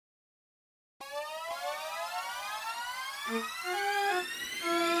Walking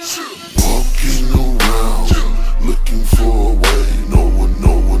around, looking for a way.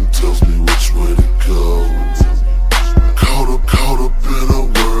 No one tells me which way to go. Caught up in a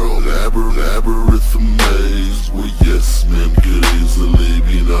world, labyrinth of maze, where yes men could easily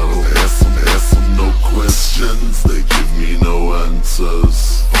be no. Ask them no questions, they give me no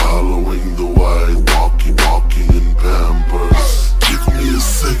answers. Following the white, walking in Pampers. Give me a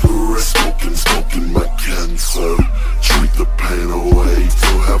cigarette, smoking my cancer. Drink the pain away,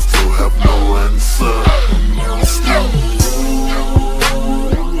 still have no answer.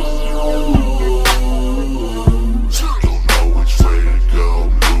 Don't know which way to go,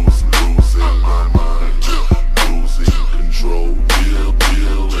 losing my mind, losing control, and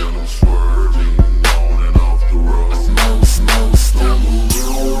I'm swerving on and off the road.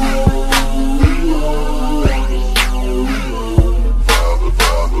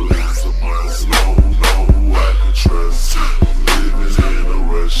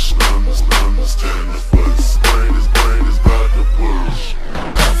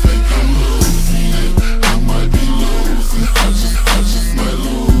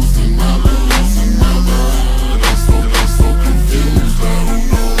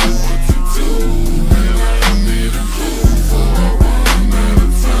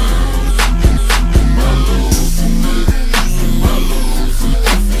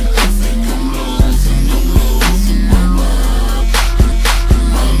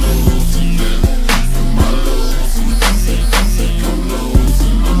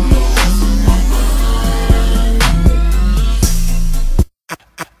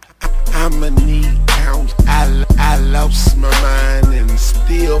 I'ma need count. I lost my mind and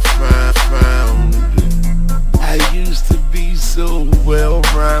still found it. I used to be so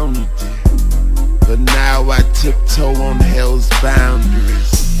well-rounded, but now I tiptoe on hell's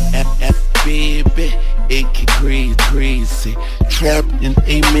boundaries. Baby, it get crazy. Trapped in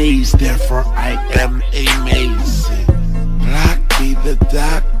a maze, therefore I am amazing. Block be the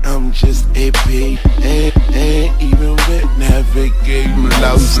doc, I'm just a pig. Ain't even with navigating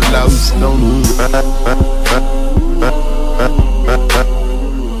lost on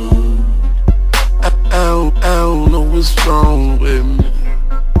I don't know what's wrong with me,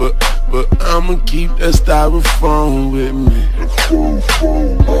 but I'ma keep that styrofoam with me.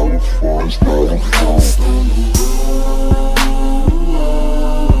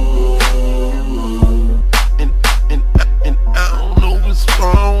 And I don't know what's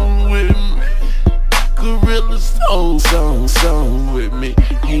wrong with me. Gorilla song with me.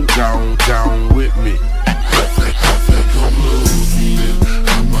 Ain't down with me.